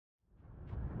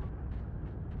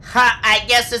Ha! I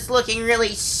guess it's looking really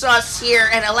sus here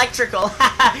and electrical.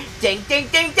 Ha! Ding, ding,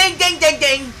 ding, ding, ding, ding,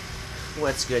 ding.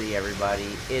 What's goody, everybody?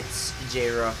 It's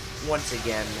Ruff once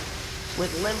again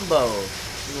with Limbo.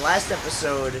 In the last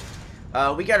episode,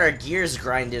 we got our gears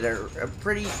grinded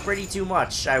pretty too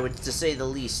much, I would to say the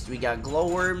least. We got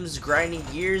glowworms grinding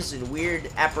gears and weird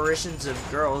apparitions of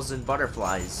girls and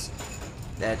butterflies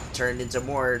that turned into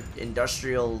more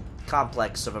industrial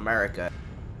complex of America.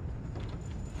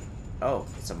 Oh,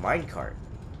 it's a minecart.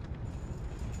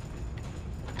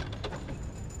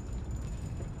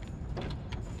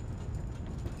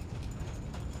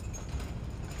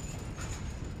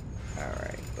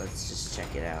 Alright, let's just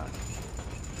check it out.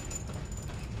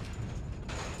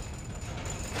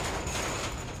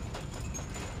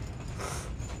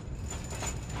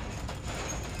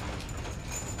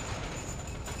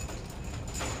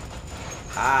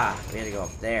 Ah, we had to go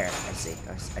up there. I see.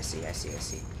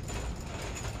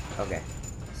 Okay,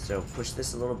 so push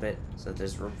this a little bit so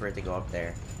there's room for it to go up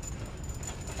there.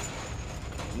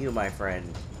 You, my friend,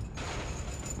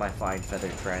 my fine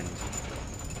feathered friend.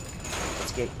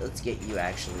 Let's get you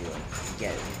actually like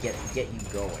get you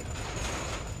going.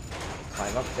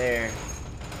 Climb up there.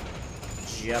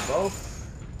 Jump off.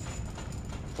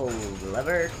 Pull the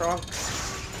lever, Kronk.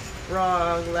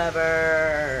 Wrong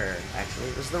lever. Actually,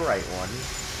 it was the right one.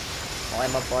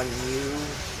 Climb up on you.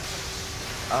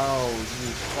 Oh,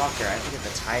 you fucker. I have to get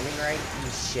the timing right? You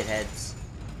shitheads.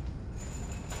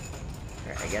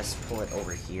 Alright, I guess pull it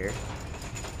over here.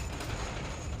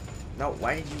 No,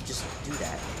 why did you just do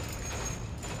that?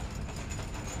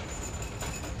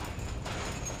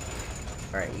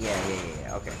 Alright, yeah.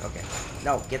 Okay.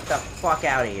 No, get the fuck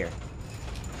out of here.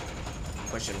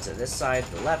 Push him to this side,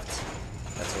 the left.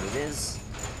 That's what it is.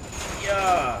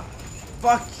 Yeah!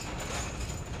 Fuck!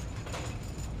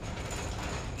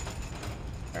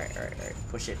 Alright.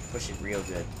 Push it real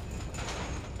good.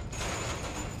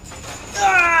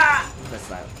 Ah! That's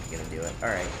not gonna do it.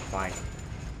 Alright, fine.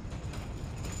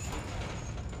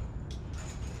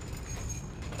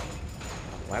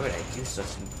 Why would I do such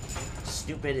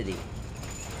stupidity?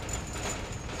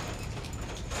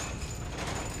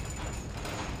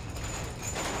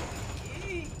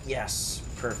 Yes,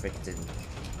 perfect. And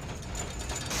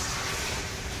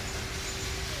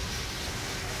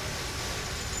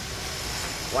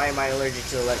why am I allergic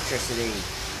to electricity?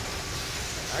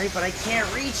 Alright, but I can't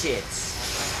reach it.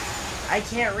 I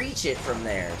can't reach it from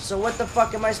there. So what the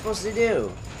fuck am I supposed to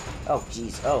do? Oh,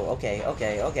 jeez. Oh,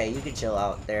 okay. You can chill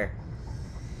out there.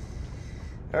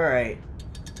 Alright.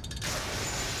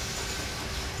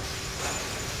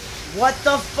 What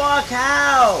the fuck?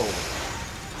 How?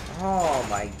 Oh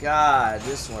my god,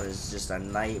 this one is just a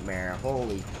nightmare.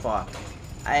 Holy fuck.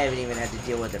 I haven't even had to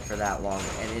deal with it for that long,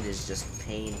 and it is just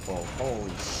painful.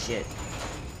 Holy shit.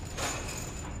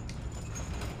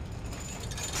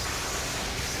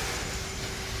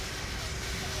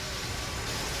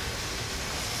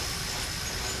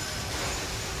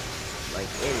 Like,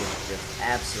 it is just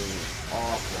absolutely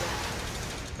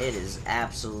awful. It is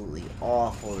absolutely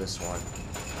awful, this one.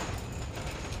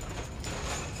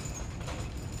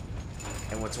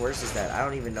 And what's worse is that I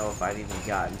don't even know if I've even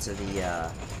gotten to the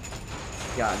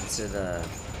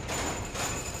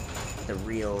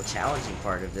real challenging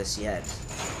part of this yet.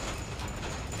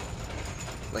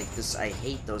 Like this, I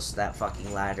hate that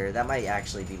fucking ladder. That might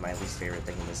actually be my least favorite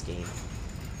thing in this game.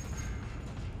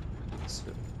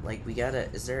 So, like,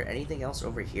 is there anything else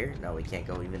over here? No, we can't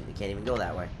even go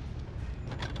that way.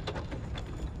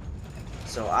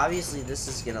 So obviously this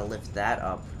is gonna lift that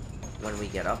up when we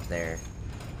get up there.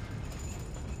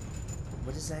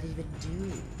 What does that even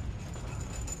do?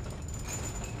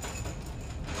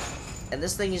 And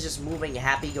this thing is just moving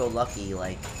happy-go-lucky,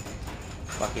 like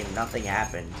fucking nothing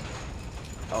happened.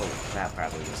 Oh, that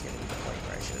probably was gonna be the point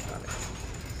where I should have done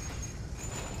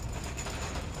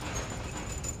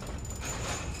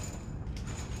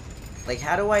it. Like,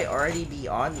 how do I already be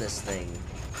on this thing?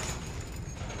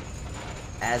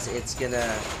 As it's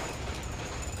gonna...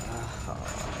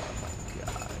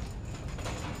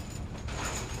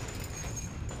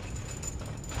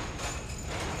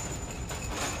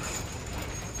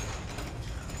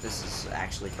 This is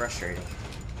actually frustrating.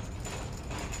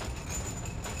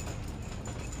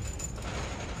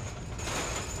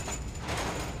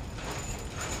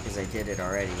 Because I did it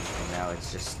already, and now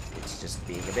it's just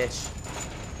being a bitch.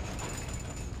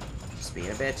 Just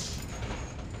being a bitch.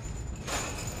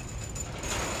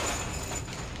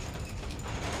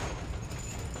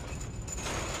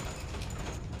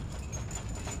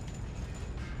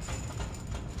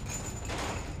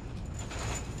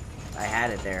 I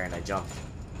had it there and I jumped.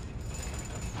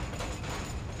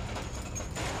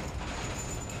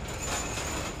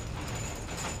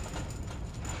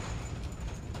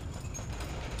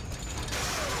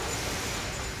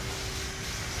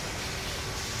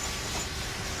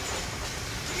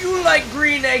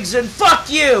 chicken eggs and fuck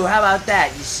you! How about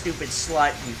that, you stupid slut,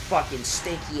 you fucking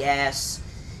stinky ass.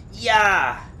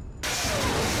 Yeah!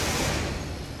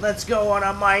 Let's go on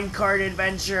a minecart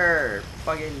adventure!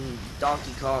 Fucking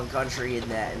Donkey Kong Country in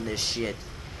this shit.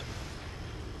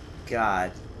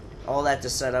 God. All that to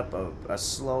set up a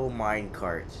slow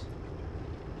minecart.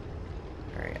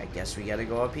 Alright, I guess we gotta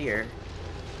go up here.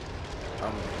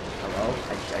 Hello?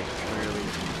 I literally...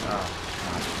 Oh,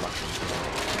 God, fucking...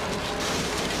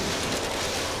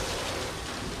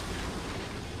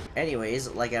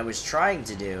 Anyways, like I was trying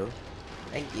to do...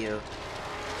 Thank you.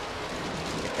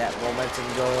 Get that momentum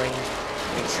going.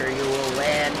 Make sure you will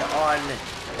land on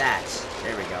that.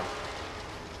 There we go.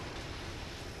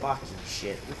 Fucking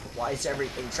shit. Why is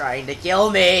everything trying to kill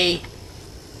me?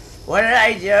 What did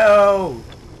I do?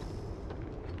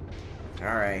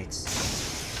 Alright.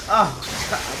 Oh,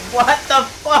 God. What the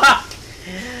fuck?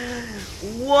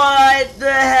 What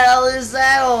the hell is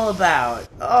that all about?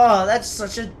 Oh, that's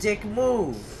such a dick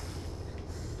move.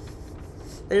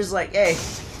 There's like, hey,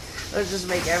 let's just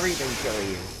make everything kill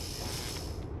you.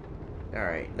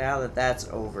 Alright, now that that's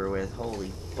over with,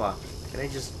 holy fuck. Can I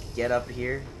just get up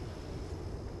here?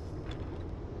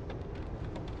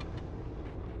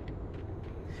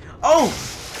 Oh!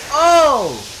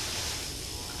 Oh!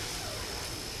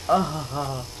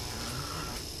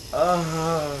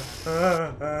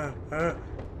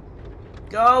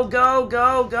 Go, go,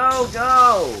 go, go,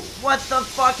 go! What the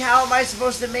fuck? How am I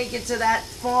supposed to make it to that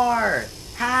far?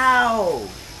 How?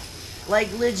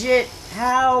 Like, legit,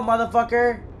 how,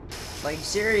 motherfucker? Like,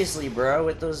 seriously, bro,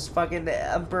 with those fucking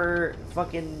Emperor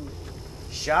fucking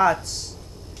shots.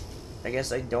 I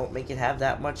guess I don't make it have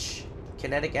that much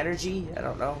kinetic energy? I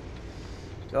don't know.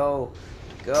 Go.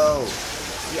 Go.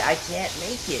 See, I can't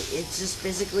make it. It's just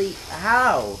physically...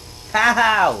 How?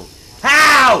 How?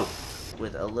 How?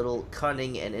 With a little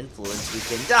cunning and influence, we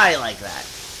can die like that.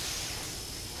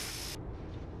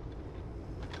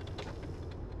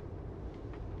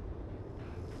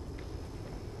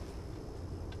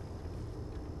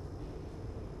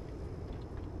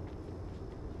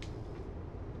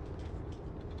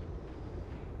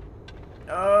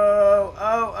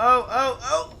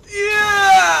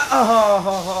 Yeah!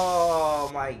 Oh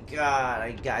my god,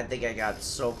 I think I got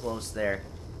so close there.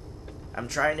 I'm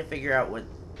trying to figure out what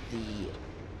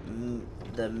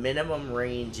the minimum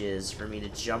range is for me to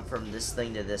jump from this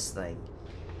thing to this thing.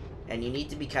 And you need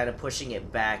to be kind of pushing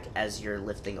it back as you're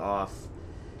lifting off.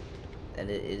 And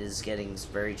it is getting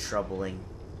very troubling.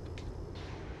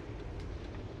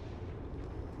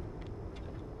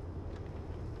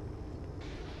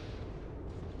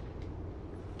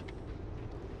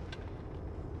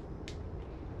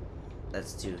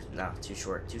 That's too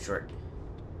short, too short.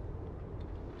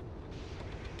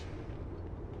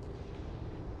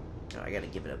 No, I gotta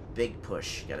give it a big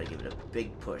push. Gotta give it a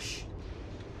big push.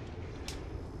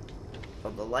 Oh,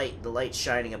 the light's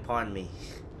shining upon me.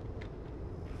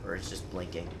 Or it's just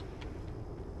blinking.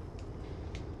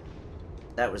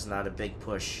 That was not a big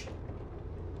push.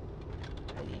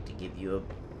 I need to give you a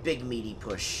big meaty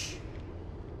push.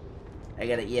 I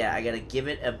gotta give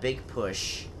it a big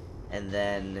push, and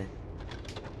then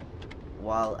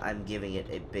while I'm giving it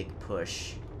a big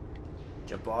push,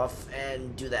 jump off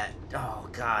and do that. Oh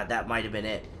god, that might have been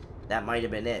it. That might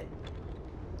have been it.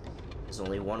 There's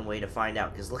only one way to find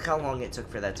out, because look how long it took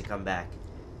for that to come back.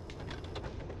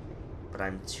 But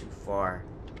I'm too far.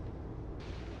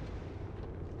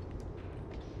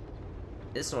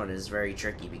 This one is very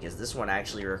tricky, because this one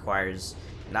actually requires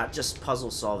not just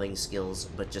puzzle solving skills,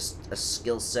 but just a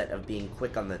skill set of being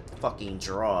quick on the fucking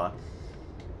draw.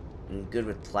 And good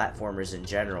with platformers in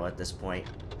general at this point.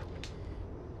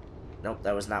 Nope,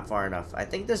 that was not far enough. I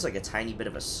think there's like a tiny bit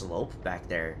of a slope back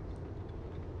there.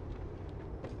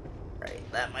 Right,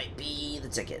 that might be the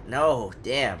ticket. No,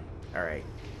 damn. Alright.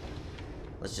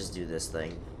 Let's just do this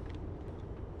thing.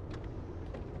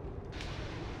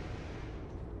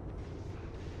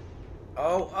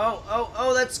 Oh,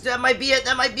 that might be it.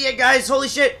 That might be it, guys. Holy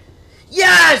shit.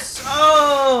 Yes!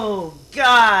 Oh,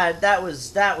 God. That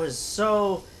was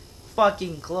so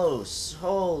fucking close.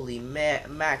 Holy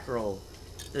mackerel.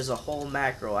 There's a whole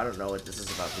mackerel. I don't know what this is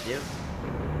about to do.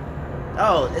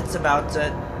 Oh, it's about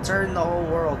to turn the whole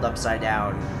world upside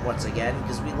down once again,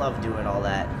 because we love doing all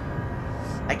that.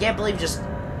 I can't believe just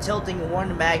tilting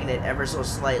one magnet ever so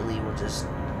slightly will just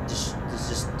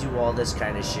do all this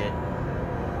kind of shit.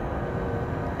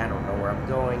 I don't know where I'm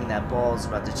going. That ball's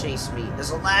about to chase me.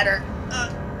 There's a ladder.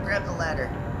 Grab the ladder.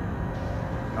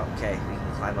 Okay, we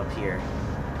can climb up here.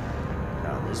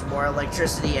 Oh, there's more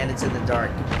electricity and it's in the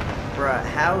dark. Bruh,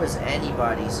 how is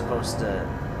anybody supposed to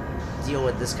deal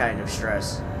with this kind of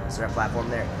stress? Is there a platform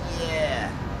there? Yeah.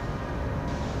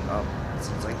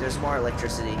 Seems like there's more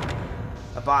electricity.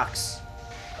 A box.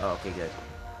 Oh, okay, good.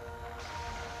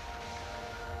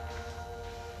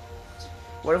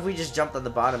 What if we just jumped on the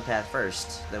bottom path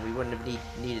first? Then we wouldn't have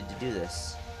needed to do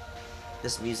this.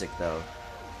 This music, though.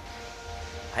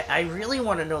 I really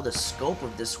want to know the scope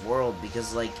of this world,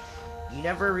 because, like, you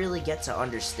never really get to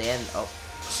understand... Oh,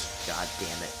 god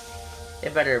damn it.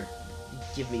 It better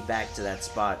give me back to that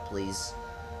spot, please.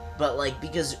 But, like,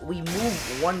 because we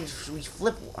move one... We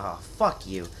flip... Oh, fuck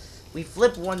you. We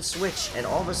flip one switch, and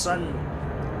all of a sudden,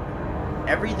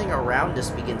 everything around us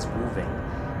begins moving.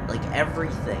 Like,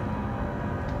 everything.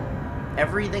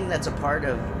 Everything that's a part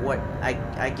of what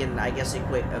I can, I guess,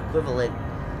 equivalent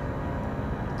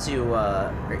to,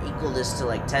 or equal this to,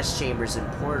 like, test chambers and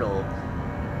Portal.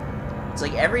 It's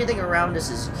like everything around us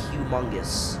is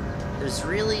humongous. There's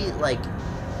really, like,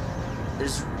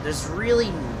 there's really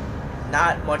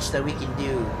not much that we can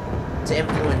do to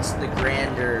influence the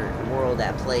grander world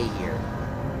at play here.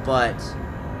 But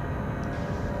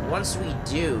once we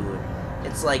do,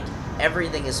 it's like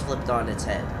everything is flipped on its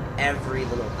head. Every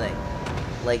little thing.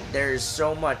 Like, there's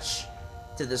so much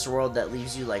to this world that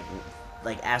leaves you, like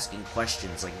asking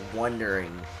questions, like,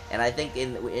 wondering. And I think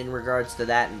in regards to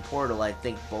that and Portal, I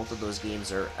think both of those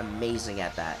games are amazing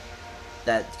at that.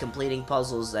 That completing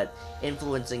puzzles, that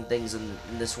influencing things in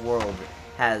this world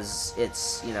has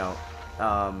its, you know,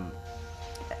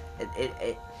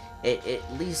 it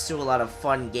leads to a lot of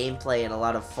fun gameplay and a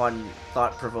lot of fun,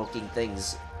 thought-provoking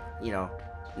things, you know,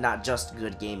 not just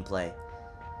good gameplay.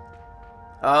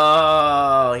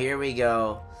 Oh, here we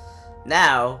go.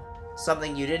 Now,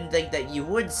 something you didn't think that you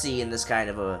would see in this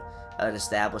kind of an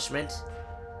establishment.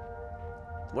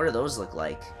 What do those look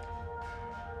like?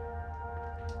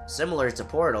 Similar to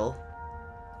Portal.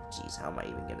 Jeez, how am I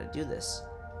even gonna do this?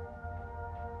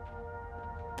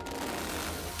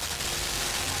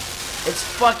 It's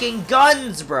fucking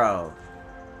guns, bro!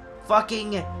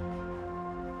 Fucking...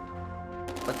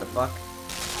 What the fuck?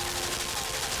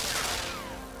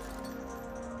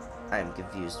 I am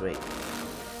confused, wait.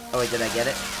 Oh wait, did I get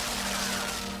it?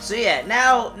 So yeah,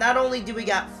 now, not only do we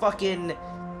got fucking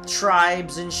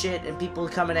tribes and shit and people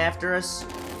coming after us,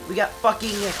 we got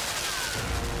fucking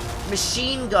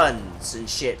machine guns and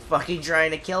shit fucking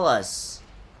trying to kill us.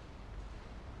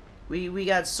 We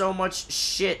got so much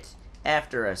shit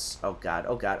after us. Oh god,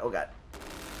 oh god, oh god.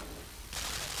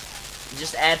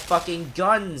 Just add fucking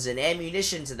guns and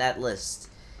ammunition to that list.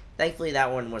 Thankfully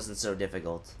that one wasn't so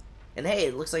difficult. And hey,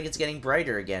 it looks like it's getting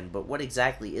brighter again, but what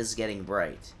exactly is getting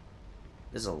bright?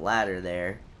 There's a ladder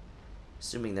there.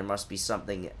 Assuming there must be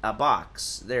something... A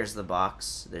box. There's the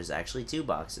box. There's actually two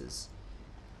boxes.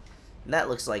 And that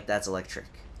looks like that's electric.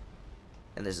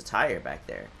 And there's a tire back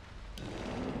there.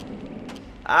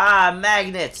 Ah,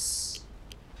 magnets!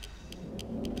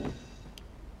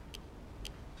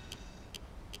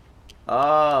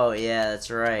 Oh, yeah, that's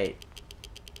right.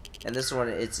 And this one,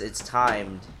 it's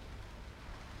timed.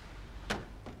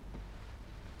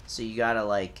 So you gotta,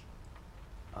 like...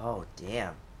 Oh,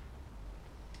 damn.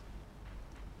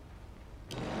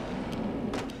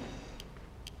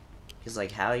 Because,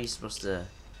 like, how are you supposed to...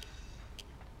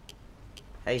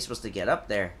 How are you supposed to get up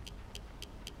there?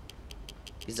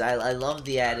 Because I love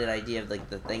the added idea of, like,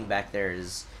 the thing back there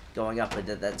is going up, but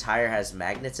that tire has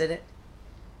magnets in it.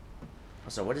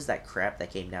 So what is that crap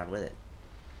that came down with it?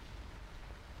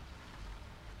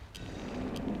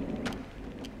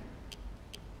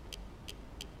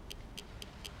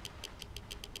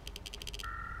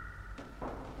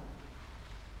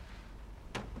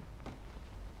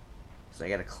 So I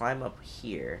gotta climb up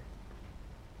here.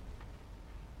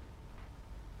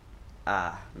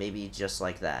 Ah, maybe just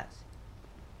like that.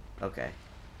 Okay.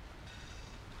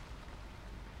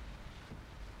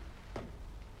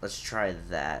 Let's try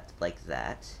that, like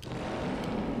that.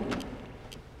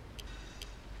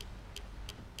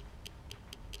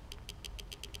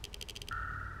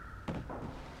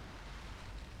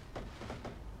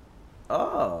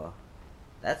 Oh,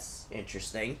 that's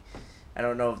interesting. I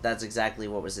don't know if that's exactly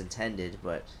what was intended,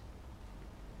 but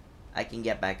I can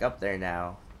get back up there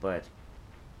now, but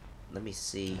let me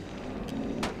see.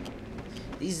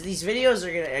 These videos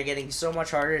are getting so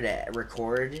much harder to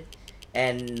record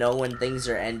and know when things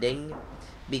are ending,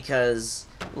 because,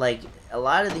 like, a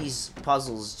lot of these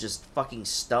puzzles just fucking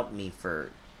stump me for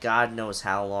God knows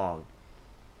how long.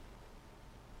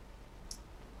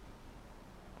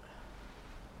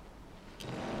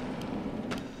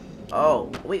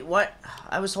 Oh, wait, what?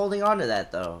 I was holding on to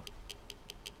that, though.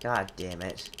 God damn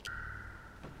it.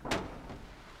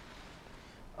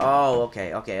 Oh,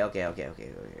 okay. Alright.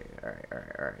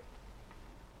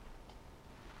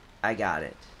 I got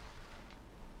it.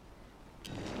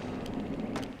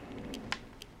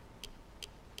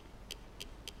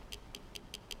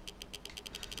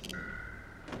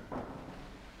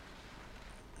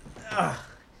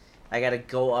 I gotta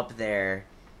go up there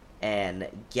and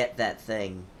get that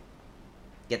thing.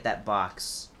 Get that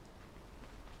box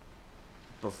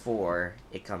before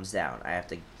it comes down. I have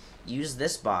to use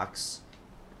this box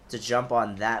to jump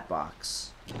on that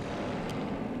box.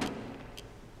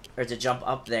 Or to jump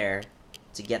up there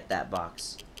to get that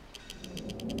box.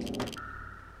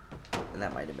 And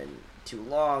that might have been too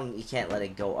long. You can't let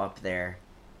it go up there.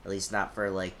 At least not for,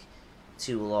 like,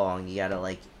 too long. You gotta,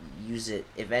 like, use it,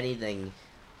 if anything,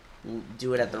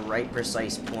 do it at the right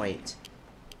precise point.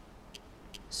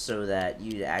 So that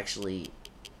you actually...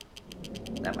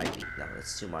 That might be... No,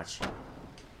 that's too much.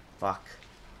 Fuck.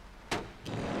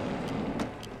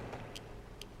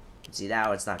 See,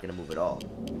 now it's not gonna move at all.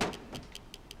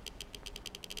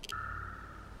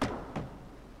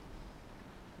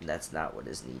 That's not what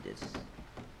is needed.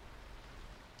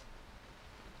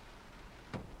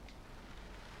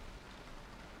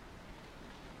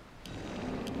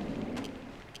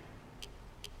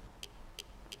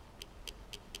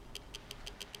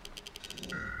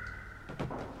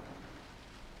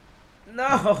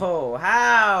 No!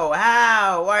 How?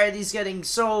 How? Why are these getting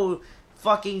so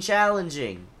fucking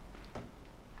challenging?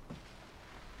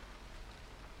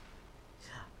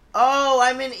 Oh,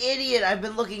 I'm an idiot. I've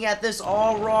been looking at this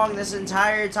all wrong this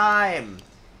entire time.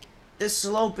 This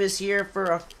slope is here for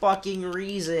a fucking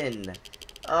reason.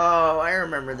 Oh, I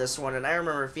remember this one, and I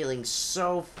remember feeling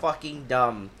so fucking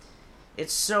dumb.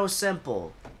 It's so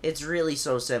simple. It's really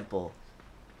so simple.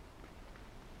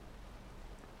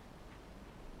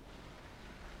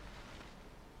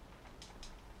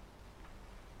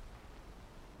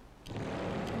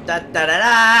 Da da da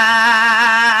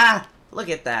da! Look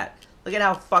at that. Look at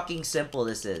how fucking simple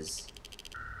this is.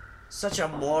 Such a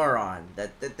moron.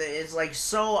 That it's like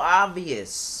so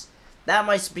obvious. That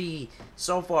must be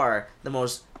so far the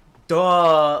most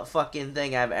duh fucking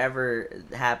thing I've ever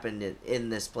happened in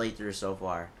this playthrough so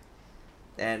far.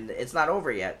 And it's not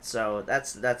over yet, so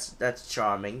that's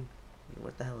charming.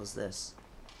 What the hell is this?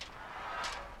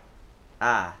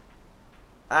 Ah.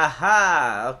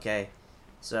 Aha! Okay.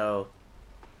 So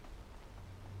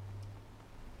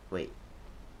wait.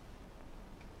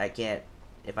 I can't...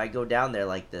 If I go down there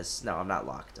like this... No, I'm not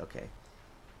locked. Okay.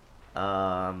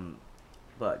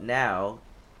 But now,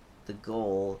 the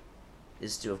goal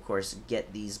is to, of course,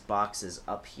 get these boxes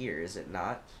up here, is it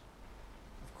not?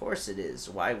 Of course it is.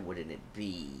 Why wouldn't it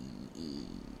be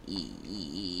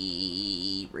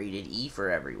rated E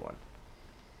for everyone?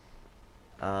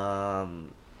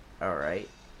 Alright.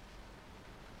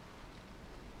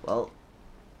 Well,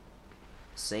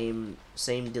 same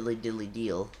dilly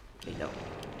deal. Wait, no.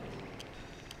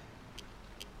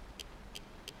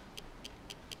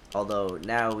 Although,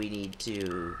 now we need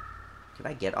to... Can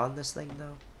I get on this thing,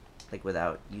 though? Like,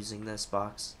 without using this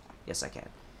box? Yes, I can.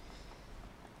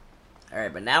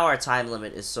 Alright, but now our time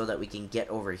limit is so that we can get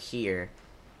over here.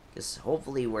 Because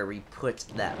hopefully where we put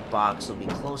that box will be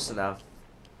close enough.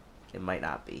 It might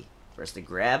not be. For us to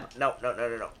grab... No.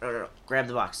 Grab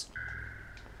the box.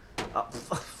 Oh,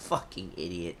 fucking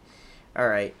idiot.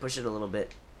 Alright, push it a little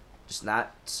bit. Just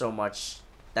not so much.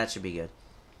 That should be good.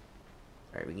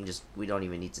 Alright, we can just... We don't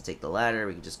even need to take the ladder.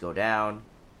 We can just go down.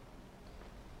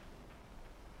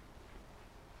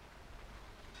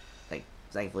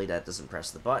 Thankfully, that doesn't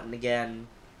press the button again.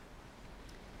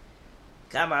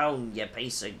 Come on, you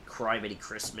piece of crybaby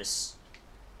Christmas.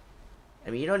 I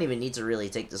mean, you don't even need to really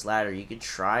take this ladder. You could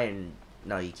try and...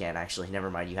 No, you can't, actually.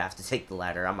 Never mind, you have to take the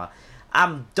ladder.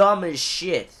 I'm dumb as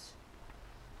shit.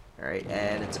 Alright,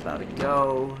 and it's about to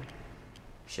go.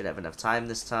 Should have enough time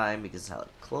this time because of how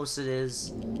close it is.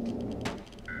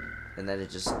 And then it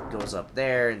just goes up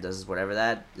there and does whatever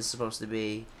that is supposed to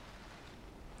be.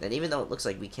 And even though it looks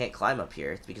like we can't climb up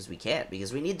here, it's because we can't,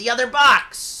 because we need the other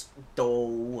box!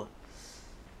 Doh.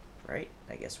 Right?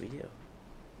 I guess we do.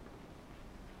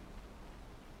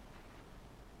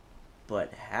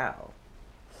 But how?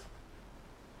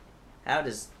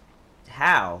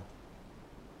 How?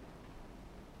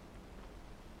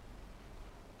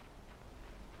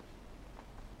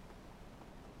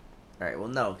 Alright, well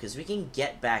no, because we can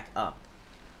get back up.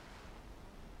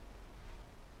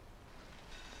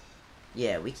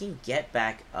 Yeah, we can get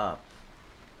back up.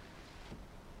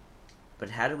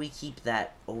 But how do we keep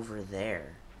that over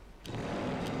there?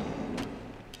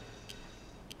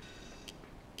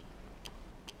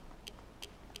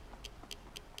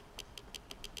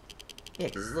 Yeah,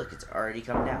 because look, it's already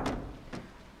come down.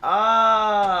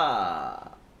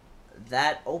 Ah!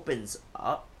 That opens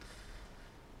up.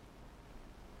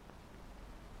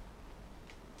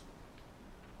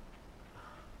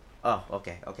 Oh,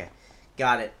 okay.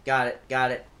 Got it.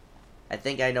 I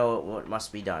think I know what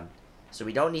must be done. So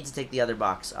we don't need to take the other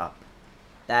box up.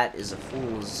 That is a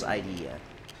fool's idea.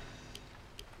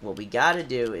 What we gotta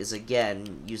do is,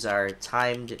 again, use our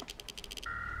timed,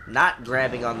 not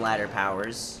grabbing on ladder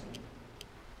powers.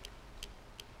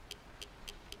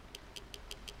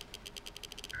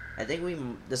 I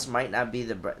think this might not be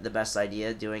the best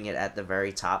idea, doing it at the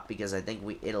very top, because I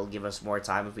think it'll give us more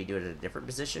time if we do it at a different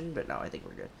position, but no, I think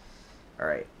we're good.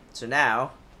 Alright, so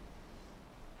now,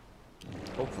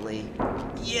 hopefully,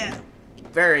 yeah,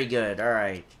 very good,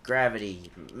 alright,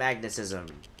 gravity, magnetism.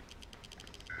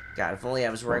 God, if only I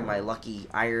was wearing my lucky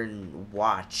iron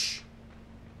watch.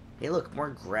 Hey, look, more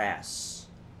grass.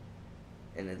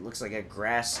 And it looks like a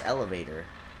grass elevator.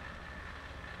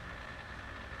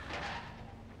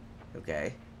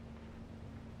 Okay.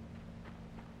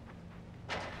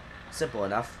 Simple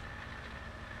enough.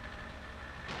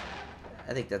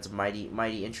 I think that's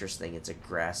mighty interesting. It's a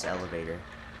grass elevator.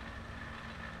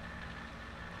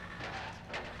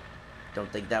 Don't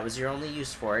think that was your only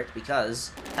use for it,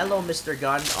 because... Hello, Mr.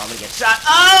 Gun. Oh, I'm gonna get shot.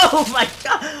 Oh, my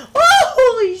God. Oh,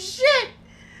 holy shit.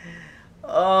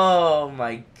 Oh,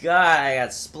 my God. I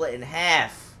got split in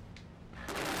half.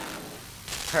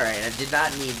 Alright, I did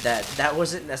not need that. That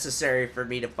wasn't necessary for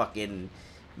me to fucking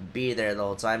be there the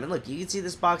whole time. And look, you can see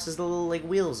this box has the little, like,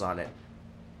 wheels on it.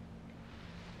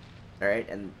 Alright,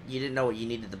 and you didn't know what you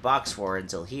needed the box for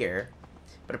until here.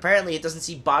 But apparently it doesn't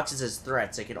see boxes as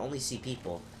threats. It can only see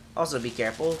people. Also, be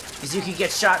careful, because you can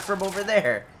get shot from over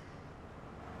there.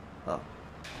 Oh.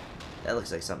 That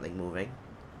looks like something moving.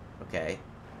 Okay.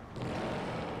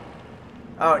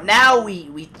 Oh, now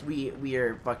we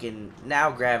are fucking...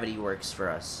 Now gravity works for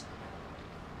us.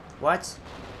 What?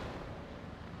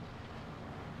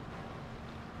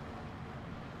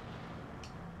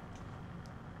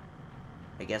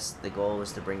 I guess the goal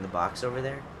was to bring the box over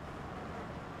there?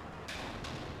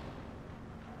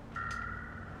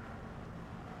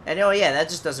 And oh yeah, that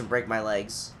just doesn't break my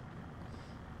legs.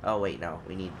 Oh wait, no.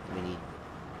 We need...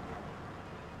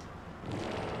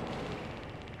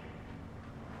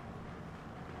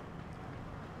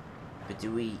 But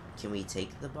can we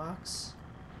take the box?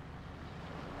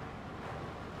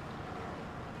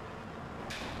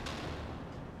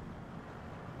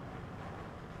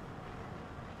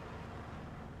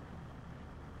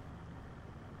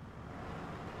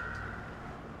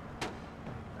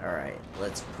 Alright,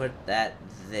 let's put that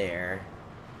there.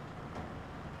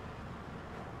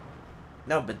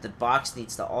 No, but the box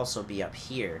needs to also be up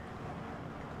here.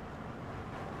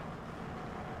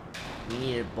 We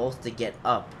needed both to get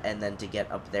up and then to get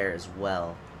up there as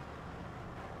well.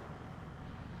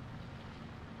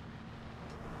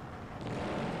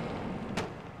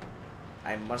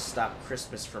 I must stop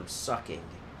Christmas from sucking.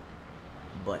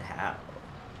 But how?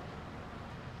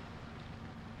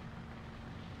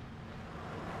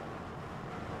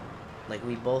 Like,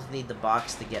 we both need the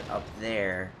box to get up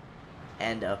there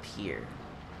and up here.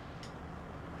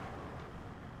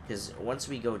 Because once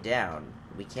we go down,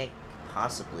 we can't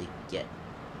possibly get...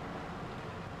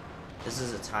 This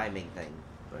is a timing thing,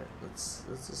 but let's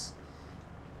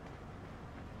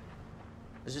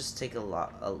just take a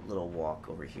little walk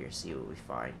over here, see what we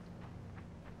find.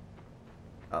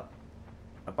 Oh,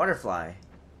 a butterfly.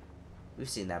 We've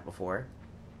seen that before.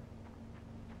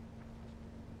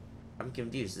 I'm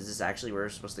confused. Is this actually where we're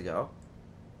supposed to go?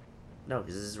 No,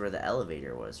 because this is where the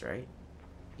elevator was, right?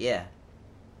 Yeah.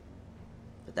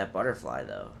 But that butterfly,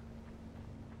 though.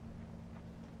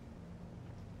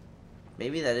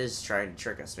 Maybe that is trying to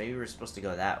trick us. Maybe we're supposed to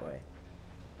go that way.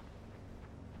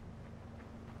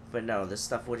 But no, this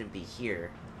stuff wouldn't be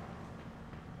here.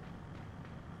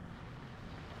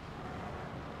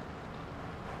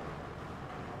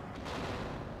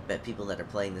 Bet people that are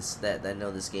playing this, that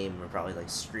know this game, are probably like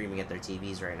screaming at their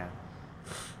TVs right now.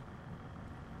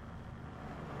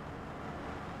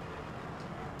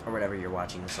 Or whatever you're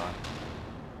watching this on.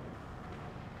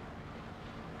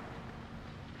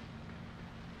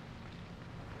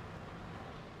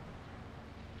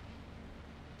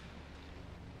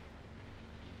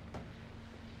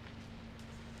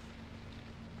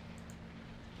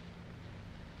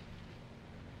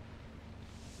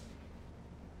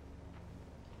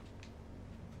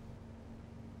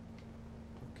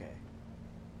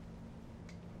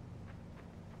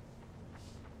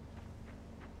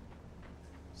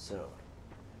 So,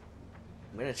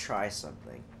 I'm gonna try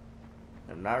something.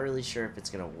 I'm not really sure if it's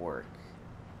gonna work.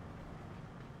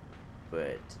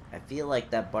 But I feel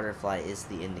like that butterfly is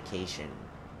the indication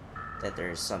that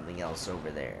there's something else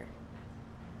over there.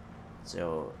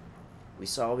 So, we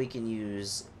saw we can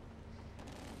use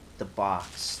the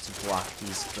box to block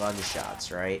these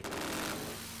gunshots, right?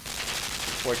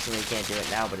 Unfortunately, we can't do it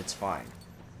now, but it's fine.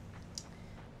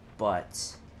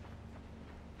 but...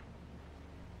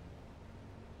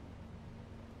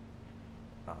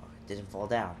 Oh, it didn't fall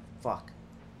down. Fuck.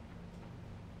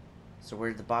 So where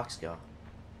did the box go?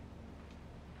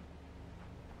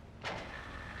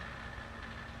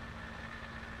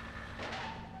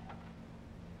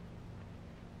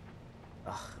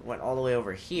 Ugh, it went all the way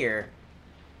over here.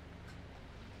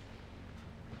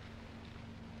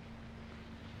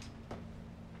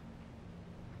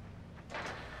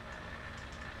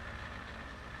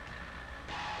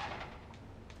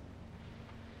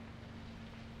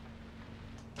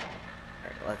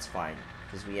 Alright, well, that's fine.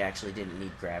 Because we actually didn't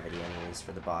need gravity anyways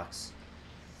for the box.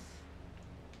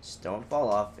 Just don't fall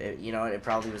off. You know what? It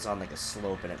probably was on like a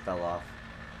slope and it fell off.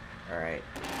 Alright.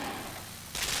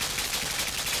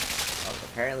 Oh,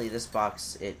 apparently this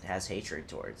box, it has hatred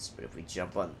towards. But if we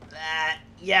jump on that...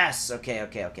 Yes!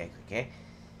 Okay.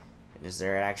 Is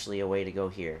there actually a way to go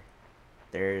here?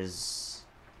 There's...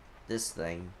 this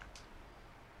thing.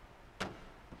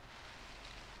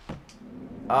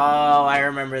 Oh, I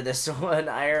remember this one.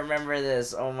 I remember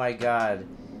this. Oh my god.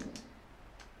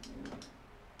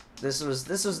 This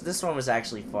one was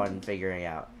actually fun figuring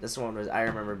out. This one was, I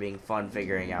remember being fun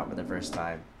figuring out for the first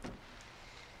time.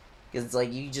 Because it's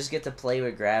like, you just get to play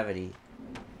with gravity.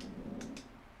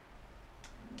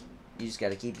 You just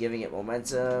gotta keep giving it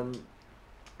momentum.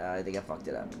 I think I fucked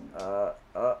it up.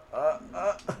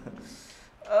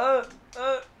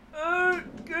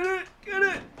 Get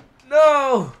it!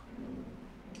 No!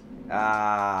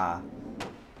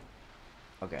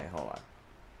 Okay, hold on.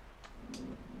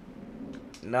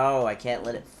 No, I can't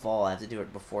let it fall. I have to do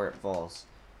it before it falls.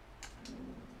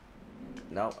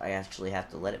 No, I actually have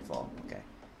to let it fall. Okay.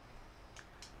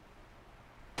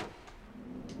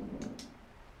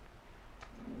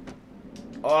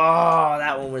 Oh,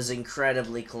 that one was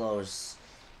incredibly close.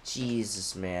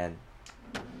 Jesus, man.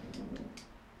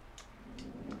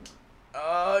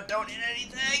 Oh, don't hit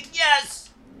anything. Yes!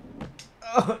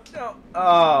 Oh, no.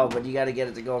 Oh, but you gotta get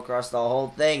it to go across the whole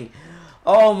thing.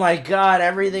 Oh my god,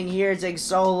 everything here takes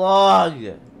so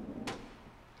long.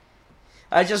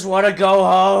 I just want to go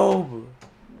home.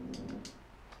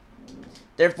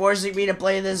 They're forcing me to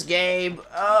play this game.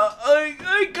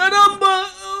 Caramba!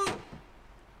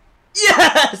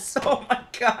 Yes! Oh my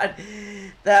god.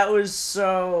 That was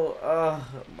so... oh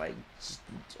my...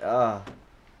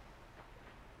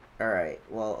 Alright,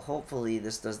 well, hopefully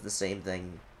this does the same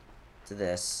thing to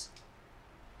this.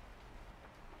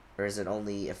 Or does it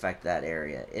only affect that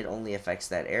area? It only affects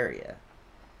that area.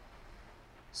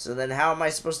 So then how am I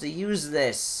supposed to use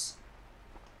this?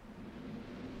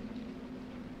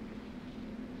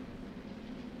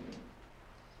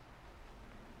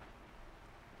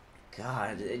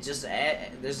 God, it just...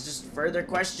 there's just further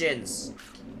questions.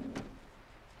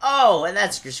 Oh, and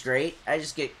that's just great. I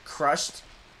just get crushed.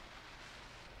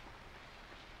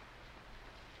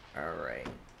 Alright.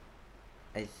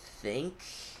 I think...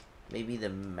 maybe the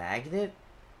magnet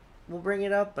will bring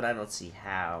it up, but I don't see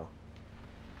how.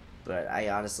 But I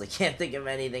honestly can't think of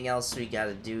anything else we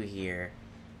gotta do here.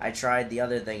 I tried the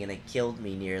other thing and it killed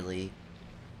me nearly.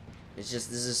 It's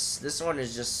just, this one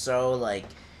is just so, like,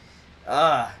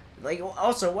 like,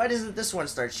 also, why doesn't this one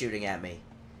start shooting at me?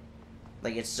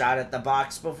 Like, it shot at the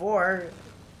box before.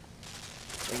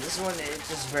 Like, this one, it's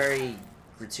just very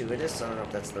gratuitous. I don't know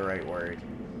if that's the right word.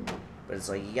 But it's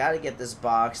like, you gotta get this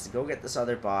box to go get this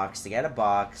other box, to get a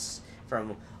box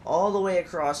from all the way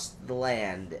across the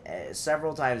land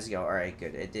several times ago. Alright,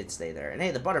 good. It did stay there. And hey,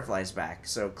 the butterfly's back.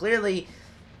 So clearly,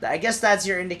 I guess that's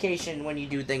your indication when you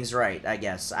do things right, I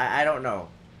guess. I don't know.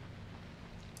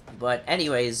 But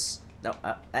anyways, no,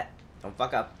 don't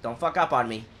fuck up. Don't fuck up on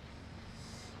me.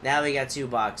 Now we got two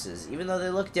boxes. Even though they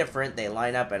look different, they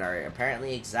line up and are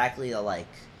apparently exactly alike.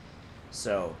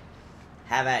 So,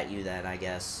 have at you then, I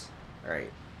guess.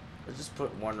 Alright, let's just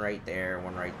put one right there,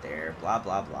 blah,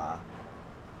 blah, blah.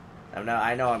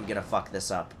 I know I'm gonna fuck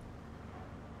this up.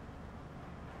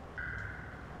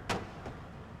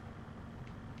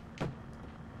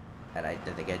 And I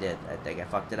think I did. I think I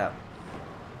fucked it up.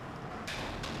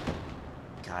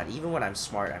 God, even when I'm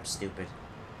smart, I'm stupid.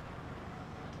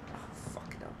 Oh,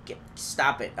 fuck no.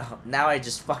 Stop it. Oh, now I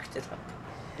just fucked it up.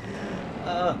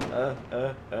 I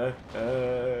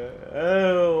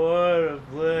don't want to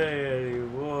play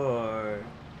anymore.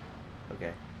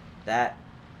 Okay. That.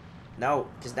 No,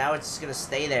 because now it's just going to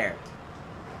stay there.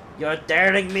 You're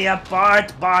tearing me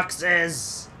apart,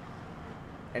 boxes!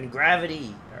 And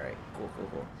gravity. Alright, cool.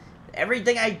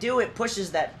 Everything I do, it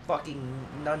pushes that fucking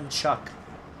nunchuck.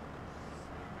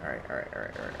 Alright.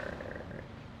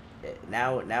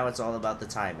 Now it's all about the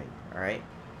timing, alright?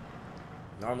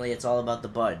 Normally it's all about the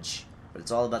budge, but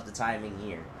it's all about the timing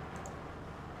here.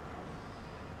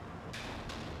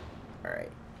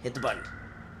 Alright, hit the button.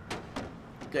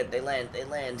 Good, they land, it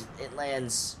lands.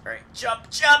 Alright, jump,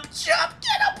 jump, jump,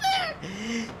 get up there!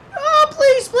 Oh,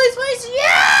 please, please, please,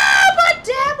 yeah! But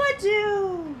damn it,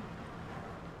 dude!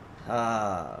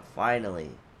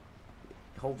 Finally.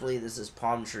 Hopefully this is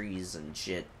palm trees and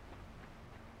shit.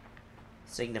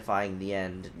 Signifying the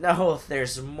end. No,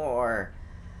 there's more.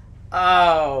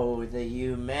 Oh, the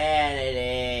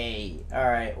humanity.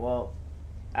 Alright, well,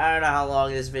 I don't know how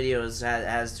long this video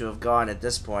has to have gone at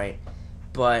this point.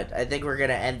 But I think we're going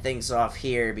to end things off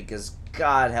here because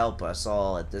God help us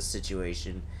all at this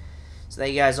situation. So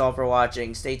thank you guys all for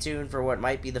watching. Stay tuned for what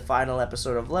might be the final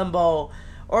episode of Limbo.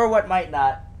 Or what might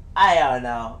not. I don't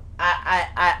know. I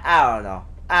don't know.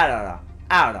 I don't know.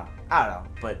 I don't know. I don't know.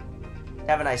 But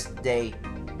have a nice day.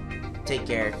 Take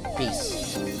care.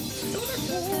 Peace.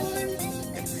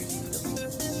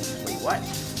 Wait, what?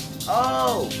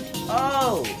 Oh!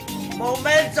 Oh!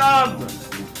 Momentum!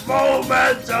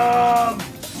 Momentum!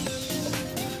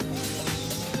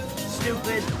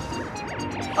 Stupid.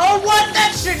 Oh, what?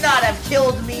 That should not have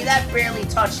killed me. That barely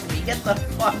touched me. Get the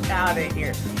fuck out of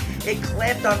here. It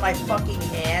clamped on my fucking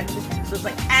hand. So it's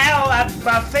like, ow,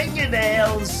 my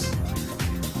fingernails.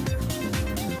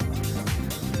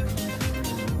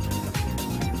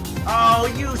 Oh,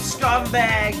 you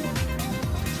scumbag.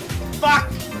 Fuck.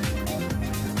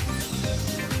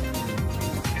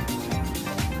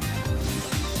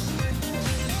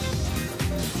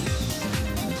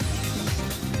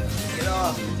 Get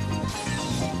off.